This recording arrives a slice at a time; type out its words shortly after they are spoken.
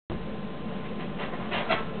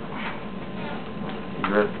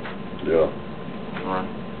Ready? Yeah.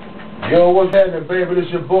 Right. Yo, what's happening, baby?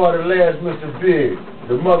 This your boy, the last Mr. Bigg,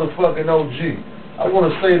 the motherfucking OG. I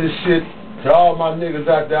want to say this shit to all my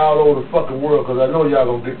niggas out there all over the fucking world, because I know y'all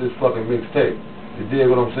gonna get this fucking mixtape. You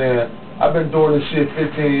dig what I'm saying? I've been doing this shit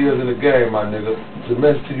 15 years in the game, my nigga. It's a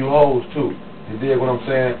message to you hoes, too. You dig what I'm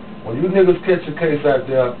saying? When you niggas catch a case out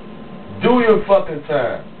there, do your fucking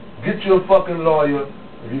time. Get you a fucking lawyer.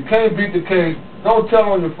 If you can't beat the case, don't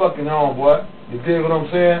tell on your fucking homeboy. You dig what I'm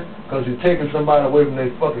saying? Because you're taking somebody away from their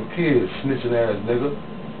fucking kids, snitching ass nigga.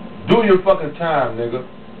 Do your fucking time, nigga.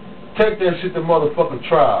 Take that shit to motherfucking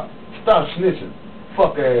trial. Stop snitching.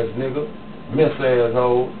 Fuck ass nigga. Mess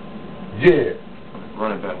asshole. Yeah.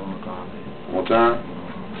 Run it back one more time, baby. One more time?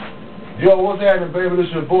 Yo, what's happening, baby? This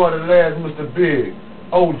your boy, the last Mr. Bigg.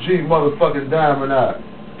 OG motherfucking Diamond Eye.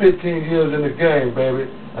 15 years in the game, baby.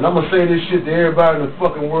 And I'm gonna say this shit to everybody in the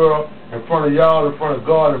fucking world, in front of y'all, in front of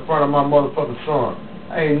God, in front of my motherfucking son.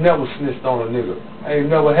 I ain't never snitched on a nigga. I ain't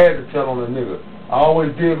never had to tell on a nigga. I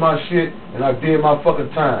always did my shit, and I did my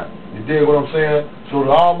fucking time. You dig what I'm saying? So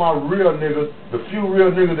to all my real niggas, the few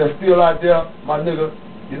real niggas that's still out there, my nigga,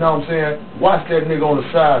 you know what I'm saying? Watch that nigga on the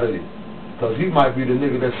side of you. Because he might be the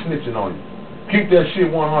nigga that's snitching on you. Keep that shit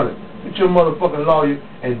 100. Get your motherfucking lawyer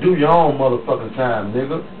and do your own motherfucking time,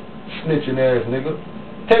 nigga. Snitching ass nigga.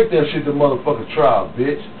 Take that shit to motherfucking trial,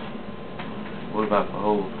 bitch. What about the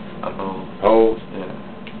hoes? Hoes? Yeah.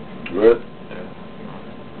 Good?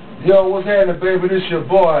 Yeah. Yo, what's happening, baby? This your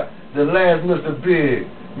boy, the last Mr. Bigg.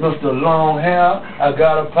 Mr. Long Hair, I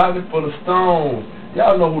got a pocket full of stones.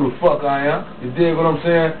 Y'all know who the fuck I am. You dig what I'm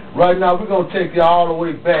saying? Right now, we're going to take y'all all the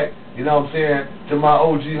way back, you know what I'm saying, to my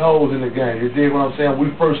OG hoes in the game. You dig what I'm saying?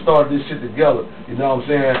 We first started this shit together, you know what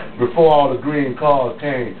I'm saying, before all the green cars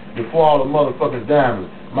came, before all the motherfucking diamonds.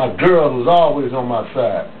 My girl was always on my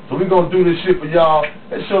side. So we're going to do this shit for y'all.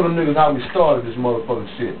 Let's show them niggas how we started this motherfucking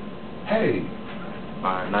shit. Hey.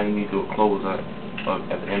 Alright, now you need to do a close at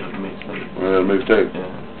the end of the mixtape. Yeah, mixtape. Yeah.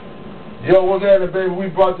 Yo, what's happening, baby?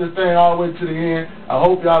 We brought this thing all the way to the end. I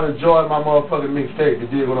hope y'all enjoyed my motherfucking mixtape. You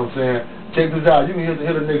dig what I'm saying? Check this out. You can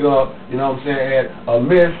hit a nigga up, you know what I'm saying, at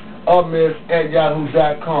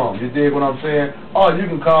amiss@yahoo.com. You dig what I'm saying? Or you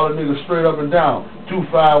can call a nigga straight up and down,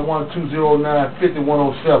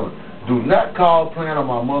 251-209-5107. Do not call playing on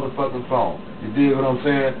my motherfucking phone. You dig what I'm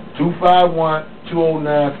saying?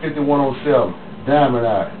 251-209-5107. Diamond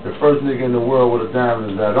Eye, the first nigga in the world with a diamond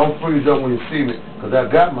in his eye. Don't freeze up when you see me, because I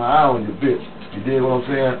got my eye on you, bitch. You dig what I'm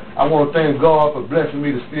saying? I want to thank God for blessing me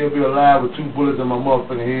to still be alive with 2 bullets in my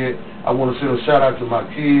motherfucking head. I want to send a shout out to my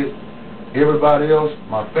kids, everybody else,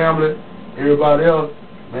 my family, everybody else.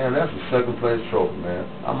 Man, that's a second place trophy, man.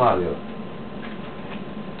 I'm out of here.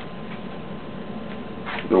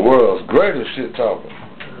 The world's greatest shit talker.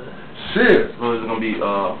 Shit. So is it going to be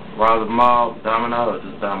Rise of the Mob, Diamond Eye, or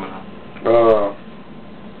just Diamond Eye? Let's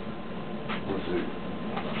see.